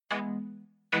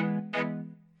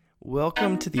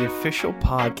Welcome to the official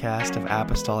podcast of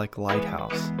Apostolic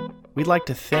Lighthouse. We'd like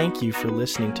to thank you for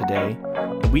listening today,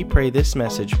 and we pray this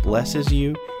message blesses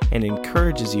you and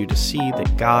encourages you to see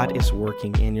that God is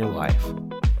working in your life.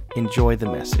 Enjoy the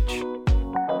message.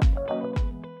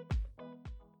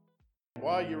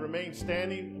 While you remain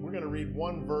standing, we're going to read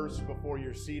one verse before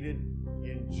you're seated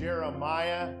in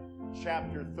Jeremiah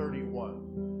chapter 31.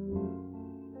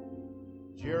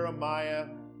 Jeremiah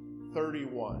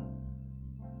 31.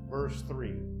 Verse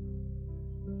 3.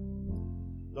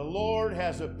 The Lord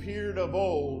has appeared of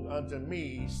old unto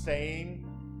me, saying,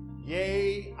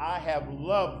 Yea, I have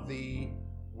loved thee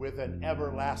with an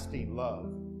everlasting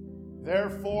love.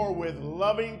 Therefore with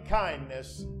loving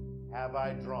kindness have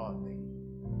I drawn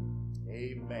thee.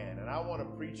 Amen. And I want to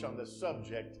preach on the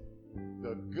subject,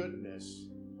 the goodness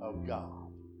of God.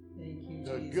 Thank you,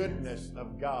 the Jesus. Goodness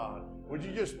of God. Would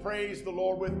you just praise the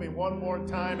Lord with me one more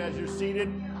time as you're seated?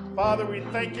 Father, we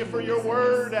thank you for your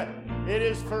word. It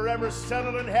is forever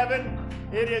settled in heaven.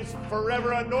 It is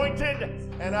forever anointed.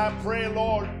 And I pray,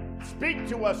 Lord, speak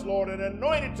to us, Lord, and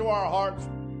anoint it to our hearts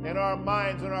and our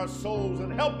minds and our souls,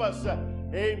 and help us,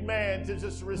 amen, to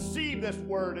just receive this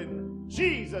word in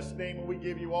Jesus' name. And we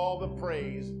give you all the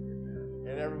praise.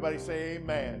 And everybody say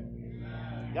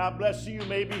amen. God bless you. You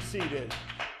may be seated.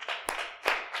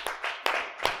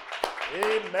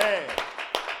 Amen.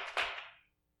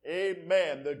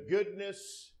 Amen. The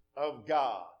goodness of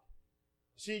God.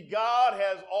 See, God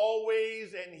has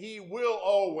always and He will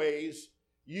always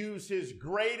use His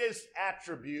greatest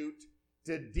attribute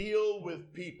to deal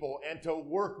with people and to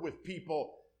work with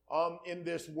people in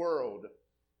this world.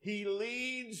 He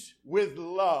leads with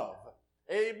love.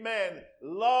 Amen.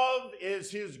 Love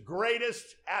is His greatest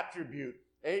attribute.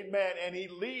 Amen. And He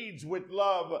leads with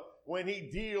love when He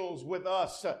deals with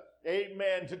us.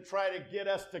 Amen. To try to get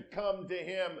us to come to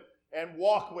Him and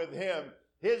walk with Him.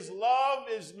 His love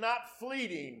is not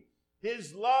fleeting.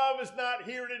 His love is not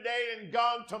here today and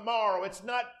gone tomorrow. It's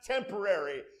not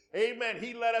temporary. Amen.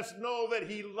 He let us know that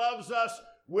He loves us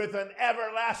with an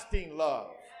everlasting love.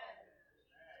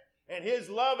 And His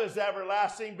love is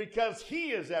everlasting because He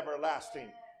is everlasting.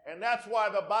 And that's why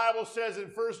the Bible says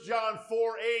in 1 John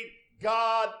 4:8,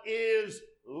 God is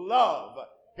love.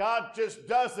 God just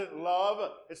doesn't love.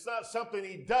 It's not something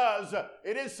He does.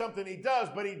 It is something He does,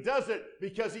 but He does it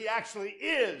because He actually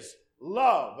is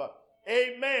love.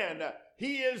 Amen.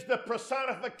 He is the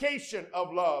personification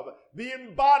of love, the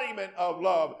embodiment of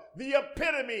love, the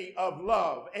epitome of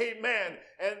love. Amen.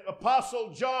 And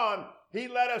Apostle John, he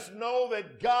let us know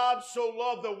that God so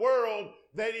loved the world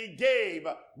that He gave.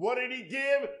 What did He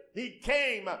give? He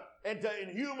came in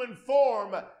human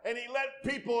form, and He let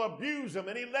people abuse Him,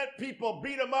 and He let people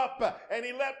beat Him up, and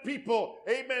He let people,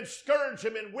 amen, scourge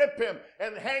Him and whip Him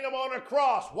and hang Him on a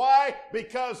cross. Why?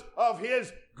 Because of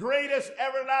His greatest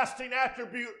everlasting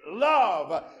attribute,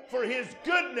 love, for His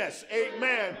goodness.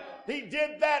 Amen. He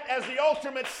did that as the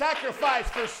ultimate sacrifice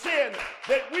for sin,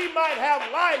 that we might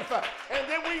have life and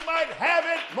that we might have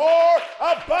it more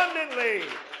abundantly.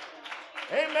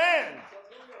 Amen.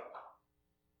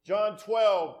 John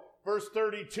 12, verse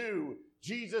 32,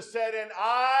 Jesus said, And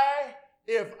I,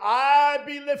 if I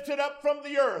be lifted up from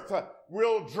the earth,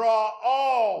 will draw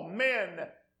all men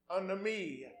unto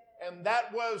me. And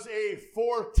that was a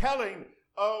foretelling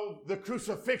of the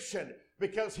crucifixion,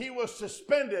 because He was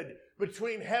suspended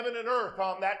between heaven and earth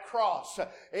on that cross.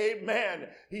 Amen.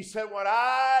 He said, when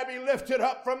I be lifted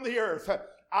up from the earth,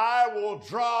 I will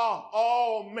draw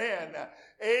all men.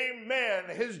 Amen.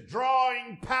 His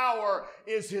drawing power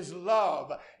is His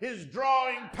love. His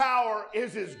drawing power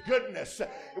is His goodness.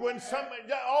 When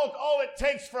all it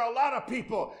takes for a lot of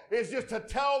people is just to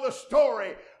tell the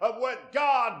story of what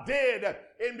God did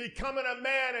in becoming a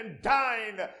man and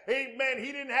dying. Amen.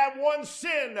 He didn't have one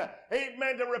sin,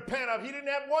 amen, to repent of. He didn't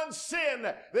have one sin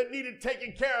that needed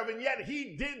taken care of, and yet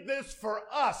He did this for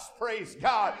us. Praise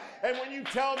God. And when you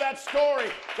tell that story,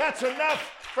 that's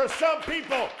enough for some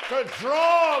people to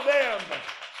draw them.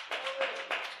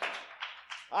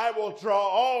 I will draw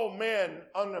all men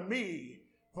unto me,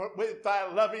 for with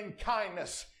thy loving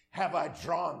kindness have I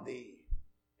drawn thee.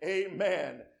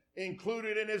 Amen.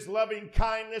 Included in His loving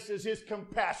kindness is His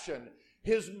compassion,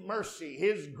 His mercy,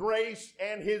 His grace,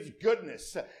 and His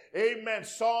goodness. Amen.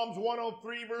 Psalms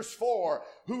 103 verse 4,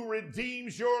 who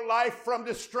redeems your life from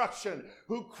destruction,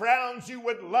 who crowns you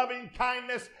with loving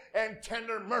kindness and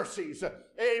tender mercies.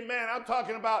 Amen. I'm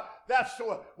talking about that's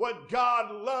what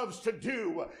God loves to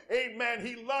do. Amen.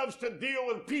 He loves to deal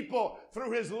with people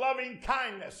through His loving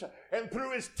kindness and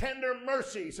through His tender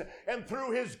mercies and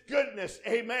through His goodness.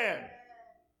 Amen.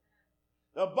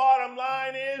 The bottom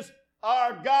line is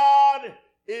our God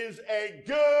is a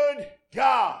good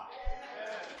God.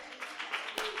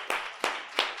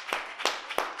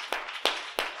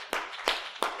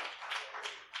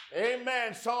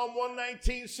 Amen. Psalm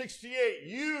 119:68.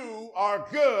 You are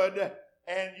good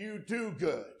and you do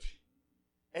good.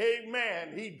 Amen.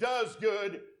 He does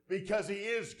good because he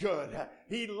is good.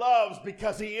 He loves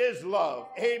because he is love.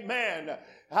 Amen.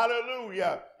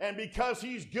 Hallelujah. And because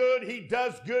he's good, he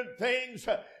does good things.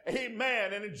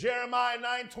 Amen. And in Jeremiah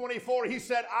 9:24, he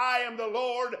said, I am the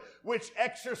Lord which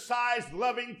exercised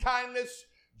loving kindness,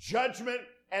 judgment,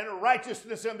 and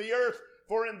righteousness in the earth.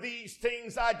 For in these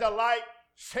things I delight,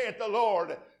 saith the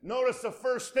Lord. Notice the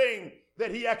first thing that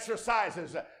he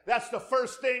exercises. That's the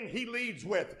first thing he leads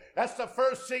with. That's the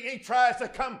first thing he tries to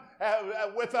come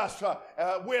with us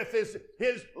with is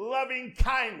his loving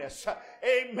kindness.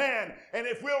 Amen. And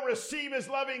if we'll receive his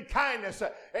loving kindness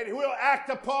and we'll act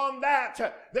upon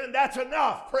that, then that's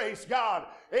enough. Praise God.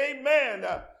 Amen.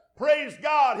 Praise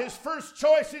God. His first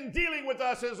choice in dealing with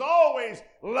us is always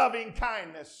loving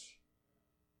kindness.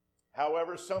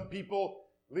 However, some people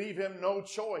leave him no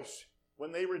choice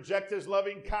when they reject his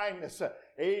loving kindness.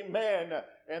 Amen.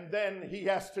 And then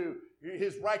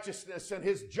his righteousness and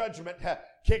his judgment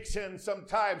kicks in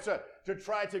sometimes to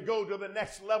try to go to the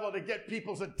next level, to get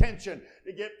people's attention,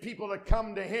 to get people to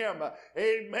come to him.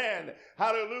 Amen.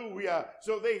 Hallelujah.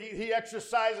 So he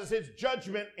exercises his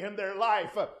judgment in their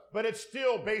life, but it's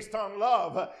still based on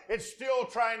love. It's still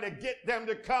trying to get them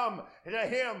to come to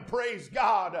him. Praise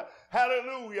God.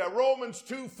 Hallelujah. Romans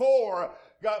 2:4.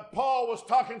 Paul was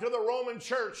talking to the Roman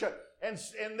church, and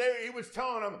there he was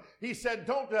telling them, he said,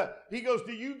 he goes,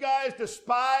 do you guys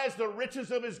despise the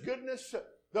riches of his goodness,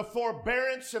 the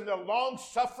forbearance and the long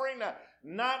suffering,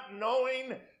 not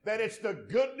knowing that it's the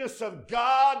goodness of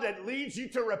God that leads you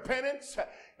to repentance?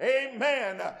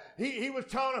 Amen. He was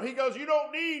telling them, he goes, you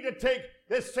don't need to take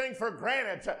this thing for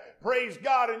granted. Praise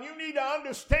God. And you need to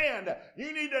understand,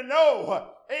 you need to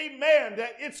know, amen,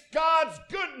 that it's God's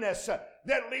goodness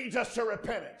that leads us to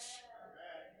repentance.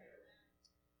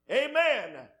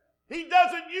 Amen. He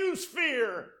doesn't use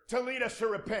fear to lead us to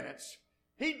repentance.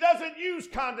 He doesn't use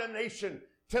condemnation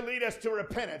to lead us to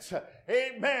repentance.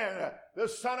 Amen. The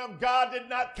Son of God did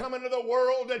not come into the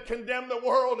world to condemn the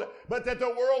world, but that the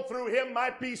world through him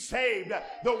might be saved.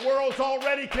 The world's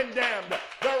already condemned.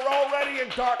 They're already in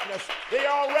darkness. They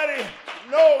already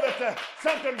know that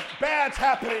something bad's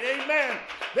happening. Amen.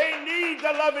 They need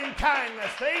the loving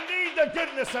kindness. They need the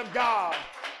goodness of God.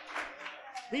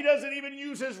 He doesn't even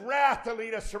use his wrath to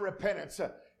lead us to repentance.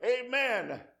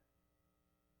 Amen.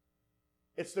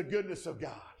 It's the goodness of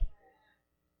God.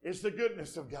 It's the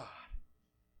goodness of God.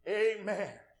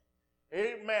 Amen.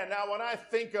 Amen. Now, when I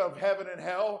think of heaven and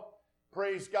hell,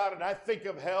 praise God, and I think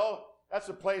of hell, that's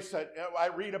a place that I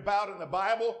read about in the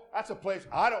Bible. That's a place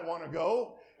I don't want to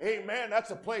go. Amen.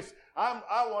 That's a place I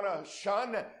want to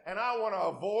shun and I want to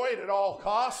avoid at all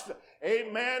costs.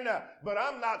 Amen. But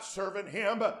I'm not serving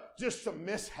him just to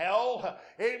miss hell.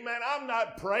 Amen. I'm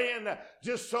not praying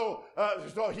just so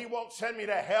he won't send me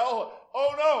to hell.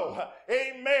 Oh no.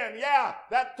 Amen. Yeah,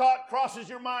 that thought crosses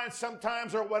your mind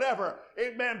sometimes or whatever.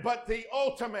 Amen. But the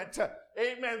ultimate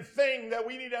amen thing that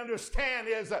we need to understand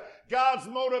is God's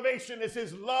motivation is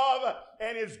his love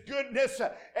and his goodness,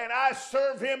 and I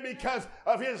serve him because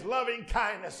of his loving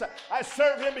kindness. I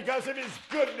serve him because of his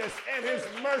goodness and his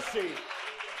mercy.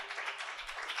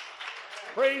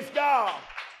 Praise God.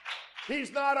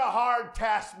 He's not a hard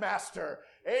taskmaster.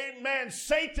 Amen.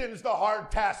 Satan's the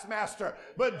hard taskmaster.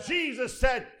 But Jesus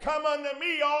said, come unto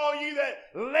me, all ye that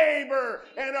labor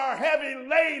and are heavy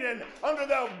laden under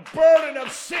the burden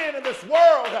of sin in this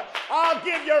world. I'll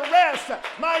give you rest.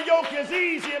 My yoke is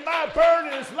easy and my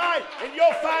burden is light, and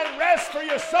you'll find rest for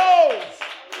your souls.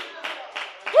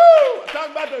 Woo! I'm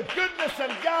talking about the goodness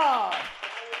of God.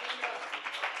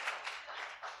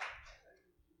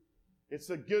 It's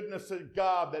the goodness of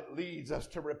God that leads us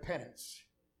to repentance.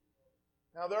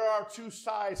 Now, there are two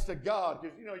sides to God,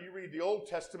 because, you read the Old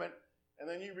Testament and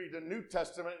then you read the New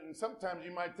Testament, and sometimes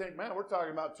you might think, man, we're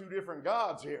talking about two different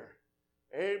gods here.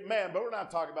 Amen. But we're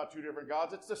not talking about two different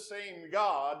gods. It's the same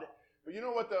God. But you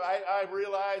know what I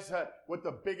realize what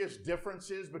the biggest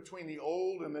difference is between the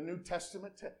Old and the New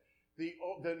Testament?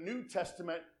 The New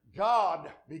Testament, God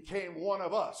became one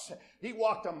of us. He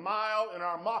walked a mile in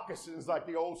our moccasins, like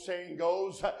the old saying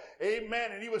goes.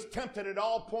 Amen. And he was tempted at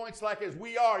all points like as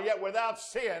we are, yet without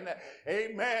sin.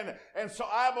 Amen. And so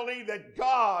I believe that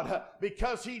God,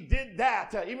 because he did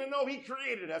that, even though he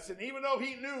created us and even though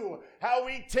he knew how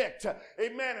we ticked,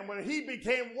 amen, and when he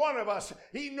became one of us,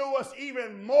 he knew us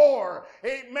even more.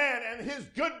 Amen. And his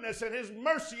goodness and his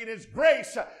mercy and his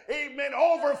grace, amen,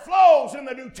 overflows in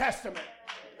the New Testament.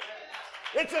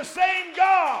 It's the same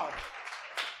God.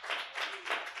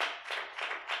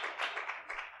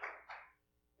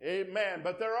 Amen.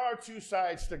 But there are two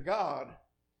sides to God.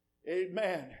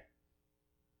 Amen.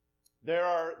 There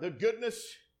are the goodness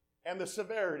and the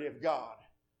severity of God.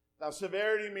 Now,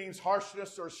 severity means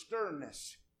harshness or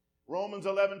sternness. Romans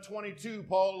 11:22,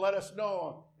 Paul let us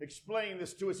know, explain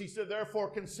this to us. He said, therefore,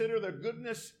 consider the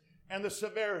goodness and the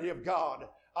severity of God.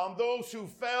 On those who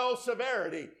fell,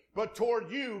 severity, but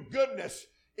toward you, goodness,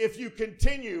 if you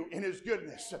continue in his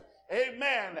goodness.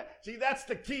 Amen. See, that's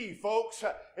the key, folks.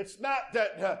 It's not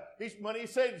that when he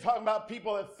said, talking about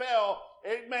people that fell,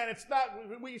 amen, it's not,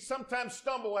 we sometimes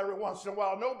stumble every once in a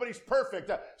while. Nobody's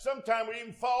perfect. Sometimes we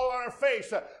even fall on our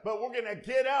face, but we're going to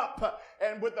get up,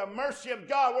 and with the mercy of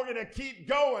God, we're going to keep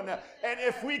going. And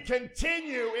if we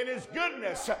continue in his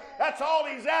goodness, that's all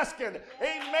he's asking.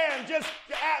 Amen. Just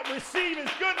receive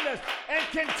his goodness and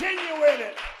continue in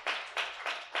it.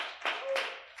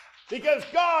 Because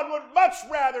God would much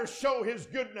rather show his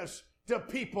goodness to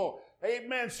people.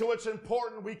 Amen. So it's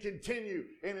important we continue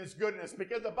in his goodness.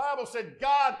 Because the Bible said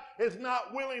God is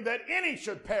not willing that any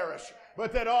should perish,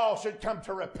 but that all should come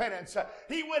to repentance.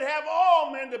 He would have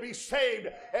all men to be saved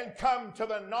and come to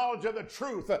the knowledge of the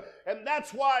truth. And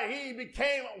that's why he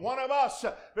became one of us.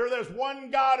 There's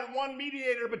one God and one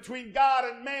mediator between God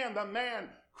and man, the man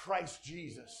Christ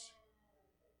Jesus.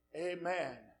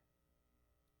 Amen.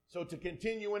 So to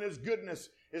continue in his goodness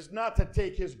is not to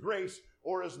take his grace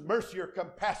or his mercy or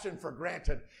compassion for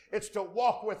granted. It's to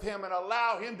walk with him and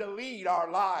allow him to lead our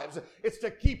lives. It's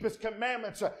to keep his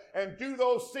commandments and do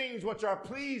those things which are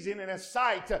pleasing in his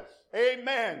sight.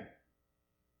 Amen.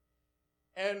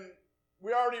 And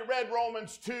we already read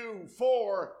Romans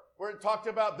 2:4, where it talked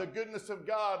about the goodness of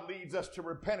God leads us to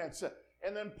repentance.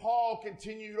 And then Paul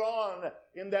continued on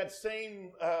in that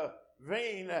same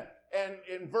vein. And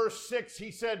in verse 6,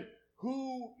 he said,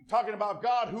 talking about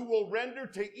God, who will render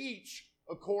to each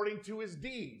according to his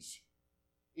deeds.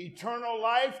 Eternal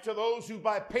life to those who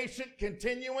by patient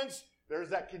continuance, there's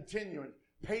that continuance,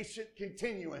 patient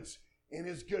continuance in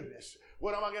his goodness.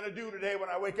 What am I going to do today when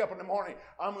I wake up in the morning?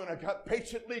 I'm going to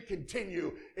patiently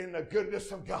continue in the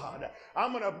goodness of God.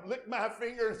 I'm going to lick my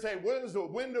finger and say, when's the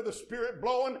wind of the Spirit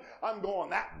blowing? I'm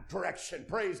going that direction.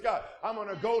 Praise God. I'm going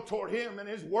to go toward him and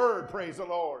his word. Praise the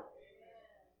Lord.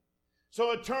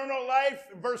 So eternal life,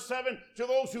 verse 7, to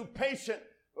those who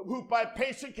by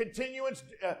patient continuance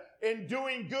in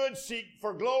doing good seek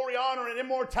for glory, honor, and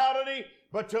immortality,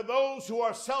 but to those who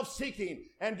are self-seeking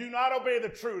and do not obey the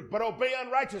truth, but obey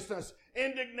unrighteousness,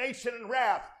 indignation and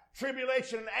wrath,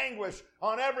 tribulation and anguish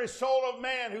on every soul of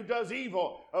man who does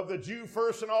evil, of the Jew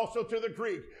first and also to the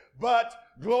Greek. But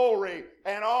glory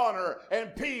and honor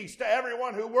and peace to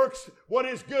everyone who works what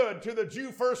is good, to the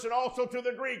Jew first and also to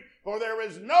the Greek. For there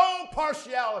is no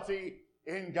partiality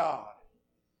in God.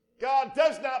 God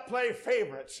does not play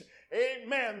favorites.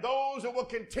 Amen. Those that will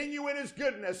continue in his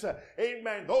goodness,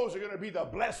 amen, those are going to be the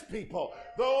blessed people.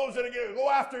 Those that are going to go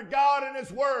after God and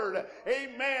his word,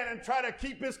 amen, and try to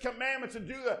keep his commandments and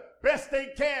do the best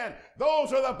they can.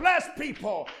 Those are the blessed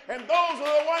people. And those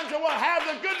are the ones that will have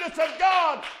the goodness of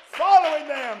God following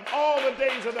them all the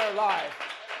days of their life.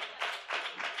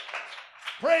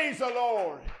 Praise the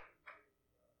Lord.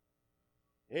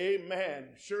 Amen.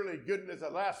 Surely goodness, the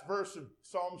last verse of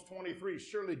Psalms 23,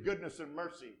 surely goodness and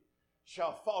mercy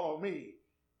shall follow me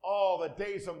all the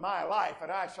days of my life,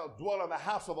 and I shall dwell in the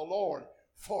house of the Lord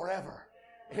forever.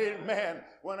 Amen.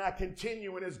 When I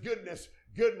continue in his goodness,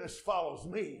 goodness follows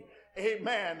me.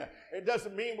 Amen. It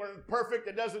doesn't mean we're perfect.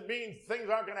 It doesn't mean things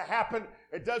aren't going to happen.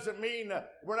 It doesn't mean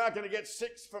we're not going to get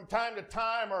sick from time to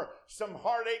time, or some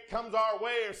heartache comes our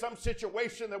way, or some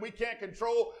situation that we can't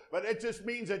control. But it just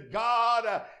means that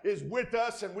God is with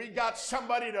us, and we got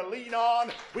somebody to lean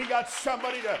on. We got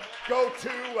somebody to go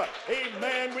to.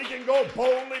 Amen. We can go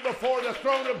boldly before the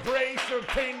throne of grace to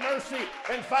obtain mercy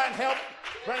and find help.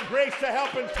 Find grace to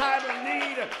help in time of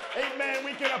need. Amen.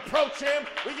 We can approach him.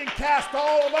 We can cast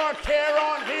all of our care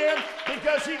on him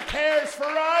because he cares for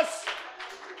us.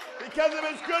 Because of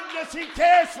his goodness, he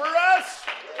cares for us.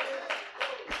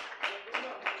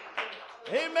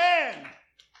 Amen.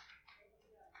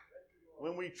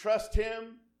 When we trust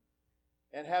him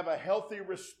and have a healthy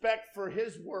respect for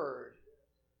his word,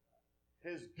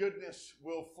 his goodness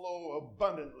will flow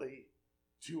abundantly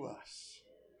to us.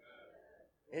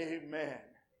 Amen.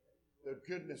 The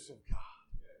goodness of God.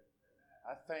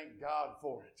 I thank God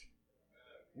for it.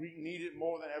 We need it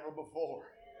more than ever before.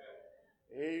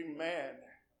 Amen.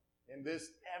 In this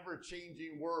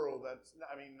ever-changing world, that's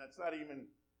not even,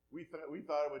 we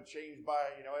thought it would change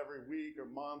by, every week or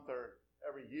month or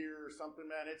every year or something,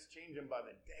 man. It's changing by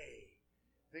the day.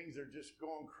 things are just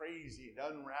going crazy and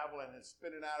unraveling and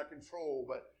spinning out of control,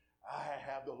 but I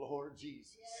have the Lord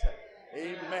Jesus.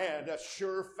 Amen. A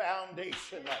sure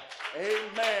foundation.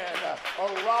 Amen.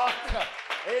 A rock.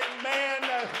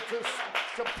 Amen.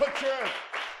 To put your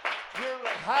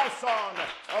house on.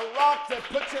 A rock to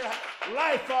put your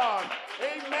life on.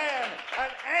 Amen. An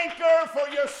anchor for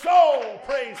your soul.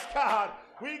 Praise God.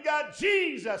 We got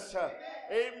Jesus.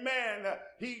 Amen.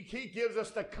 He gives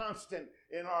us the constant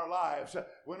in our lives.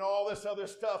 When all this other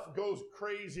stuff goes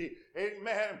crazy,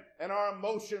 amen, and our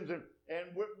emotions and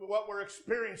what we're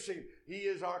experiencing, He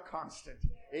is our constant.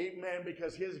 Amen.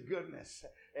 Because His goodness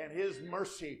and His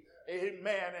mercy,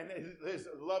 amen, and His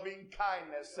loving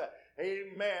kindness,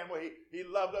 amen. Well, He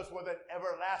loved us with an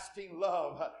everlasting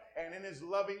love, and in His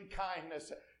loving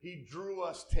kindness, He drew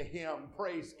us to Him.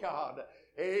 Praise God.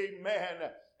 Amen.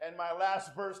 And my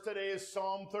last verse today is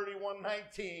Psalm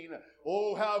 31:19.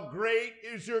 Oh, how great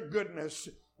is your goodness,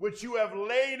 which you have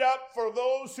laid up for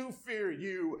those who fear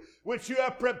you, which you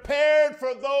have prepared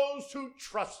for those who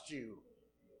trust you.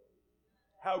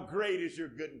 How great is your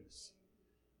goodness.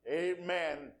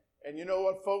 Amen. And you know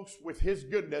what, folks? With His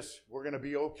goodness, we're going to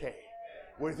be okay.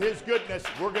 With His goodness,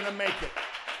 we're going to make it.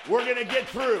 We're going to get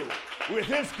through. With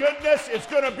His goodness, it's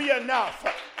going to be enough.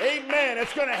 Amen.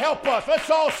 It's going to help us. Let's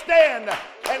all stand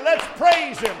and let's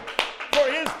praise Him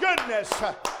for His goodness.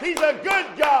 He's a good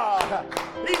God.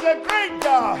 He's a great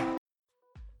God.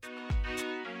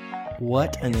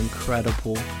 What an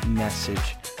incredible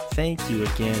message. Thank you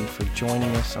again for joining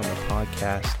us on the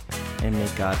podcast, and may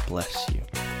God bless you.